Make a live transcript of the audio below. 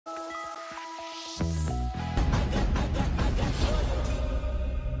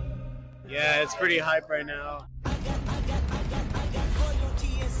Yeah, it's pretty hype right now.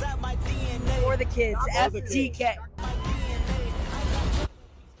 For the kids, FTK.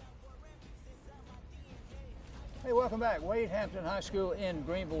 Hey, welcome back. Wade Hampton High School in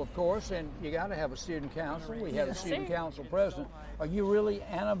Greenville, of course, and you got to have a student council. We have a student council president. Are you really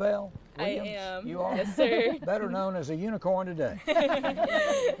Annabelle Williams? I am. You are? Yes, sir. Better known as a unicorn today.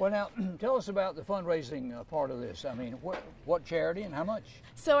 Well, now, tell us about the fundraising part of this. I mean, what charity and how much?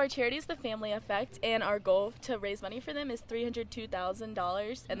 So our charity is the Family Effect, and our goal to raise money for them is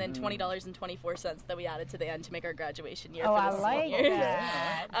 $302,000 and then $20.24 that we added to the end to make our graduation year for the like seniors.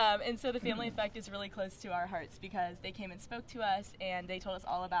 that. And so the Family Effect is really close to our hearts because they came and spoke to us, and they told us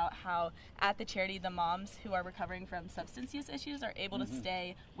all about how at the charity the moms who are recovering from substance use issues are able to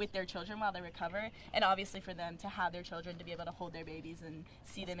stay with their children while they recover, and obviously for them to have their children to be able to hold their babies and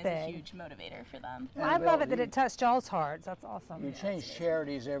see them as a huge motivator for them. Well, I love it that it touched y'all's hearts. That's awesome. You change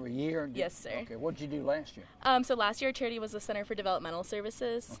charities every year? Yes, sir. Okay, what did you do last year? So last year our charity was the Center for Developmental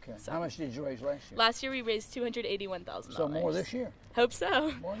Services. Okay, So how much did you raise last year? last year we raised $281,000. So more this year? Hope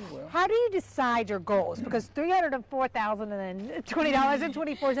so. More you will. How do you decide your goals? Because $304,000 and then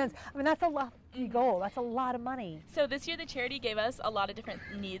 $20.24. I mean, that's a lofty goal. That's a lot of money. So this year the charity gave us a lot of different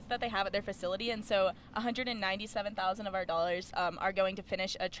needs that they have at their facility, and so $197,000 of our dollars are going to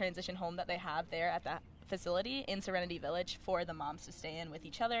finish a transition home that they have there at that facility in Serenity Village for the moms to stay in with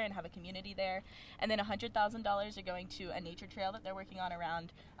each other and have a community there. And then $100,000 are going to a nature trail that they're working on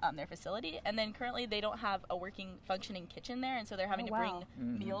around their facility. And then currently they don't have a working, functioning kitchen there, and so they're having to bring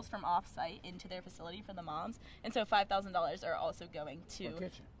meals from off-site into their facility for the moms. And so $5,000 are also going to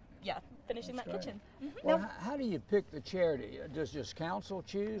Kitchen. yeah, finishing That's that great. kitchen. Well, how do you pick the charity? Does just council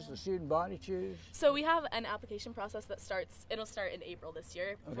choose? The student body choose? So we have an application process that it'll start in April this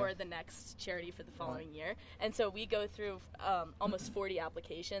year for the next charity for the following year. And so we go through almost 40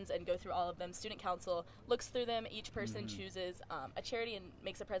 applications and go through all of them. Student council looks through them. Each person chooses a charity and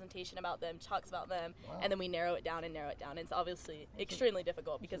makes a presentation about them, talks about them, and then we narrow it down and narrow it down. And it's obviously extremely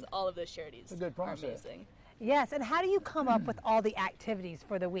difficult because all of those charities a good are process. amazing. Yes, and how do you come up with all the activities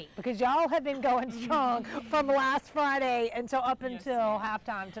for the week? Because y'all have been going strong from last Friday until until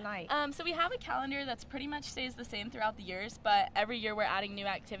halftime tonight. So we have a calendar that's pretty much stays the same throughout the years, but every year we're adding new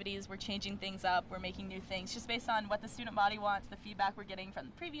activities, we're changing things up, we're making new things just based on what the student body wants, the feedback we're getting from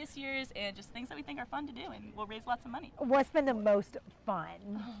the previous years, and just things that we think are fun to do, and we'll raise lots of money. What's been the most fun?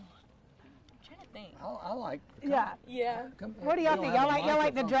 I'm trying to think. I like. Yeah. Yeah. What do y'all think? Y'all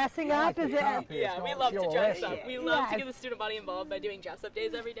like the dressing up? Is it? Yeah, we love to dress up. We love to get the student body involved by doing dress up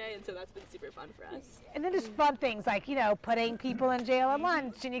days every day, and so that's been super fun for us. And then just fun things like, putting people in jail at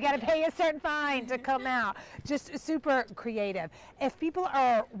lunch, and you got to pay a certain fine to come out. Just super creative. If people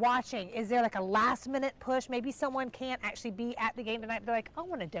are watching, is there like a last minute push? Maybe someone can't actually be at the game tonight, but they're like, I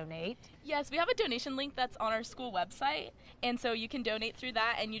want to donate. Yes, we have a donation link that's on our school website, and so you can donate through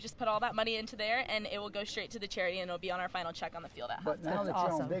that, and you just put all that money into there, and it will go straight to the charity, and it'll be on our final check on the field at But halftime. now that you're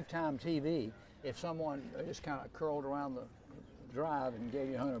awesome. on big time TV, if someone just kind of curled around the drive and gave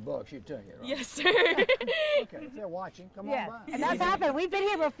you $100, you'd take it, right? Yes, sir. Okay, if they're watching, come Yes, on by. and that's happened. We've been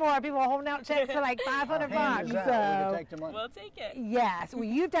here before. People holding out checks for like $500. Hand is out. We can take the money. We'll take it. Yes, well,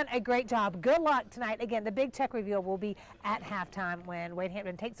 you've done a great job. Good luck tonight. Again, the big tech reveal will be at halftime when Wade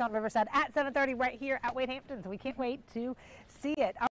Hampton takes on Riverside at 7:30 right here at Wade Hampton. So we can't wait to see it.